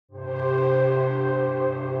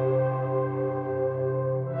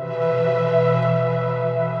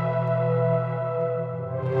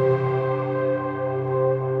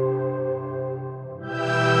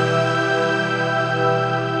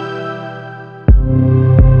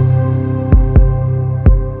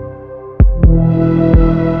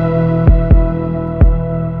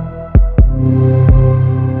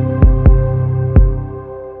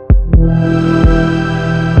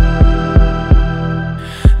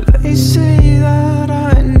They say that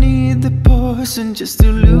I need the poison just to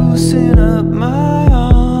loosen up my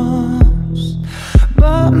arms,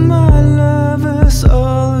 but my lovers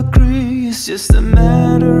all agree it's just a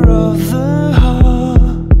matter of the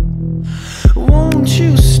heart. Won't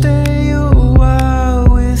you stay a while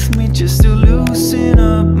with me just to loosen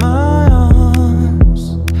up my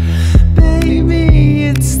arms? Baby,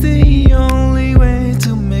 it's the only way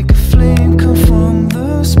to make a flame come from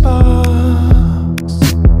the sparks.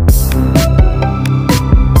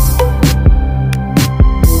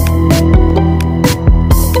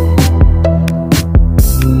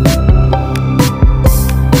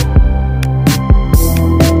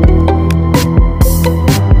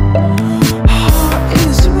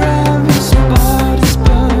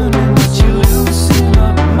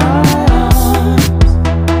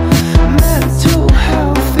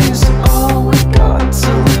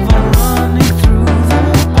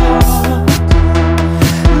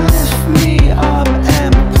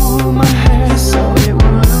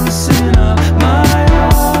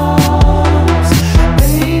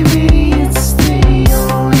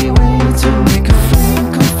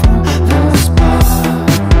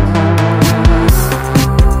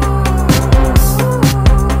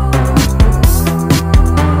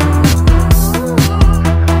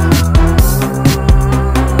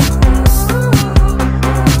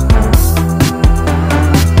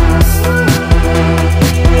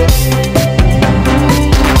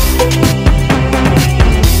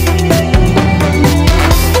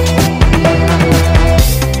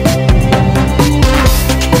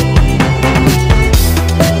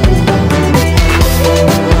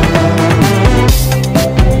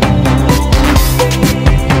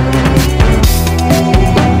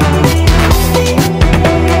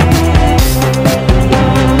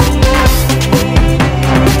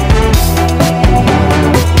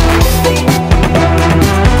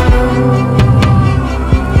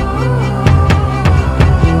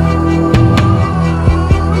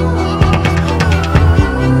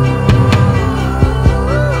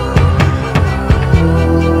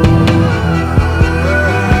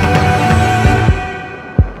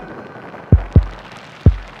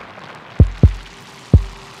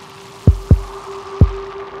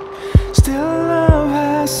 Still, love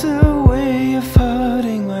has a way of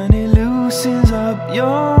hurting when it loosens up your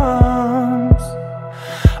arms.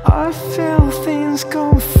 I feel things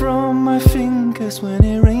come from my fingers when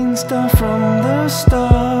it rains down from the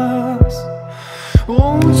stars.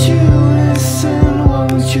 Won't you listen,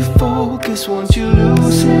 won't you focus, won't you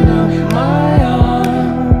loosen up my arms?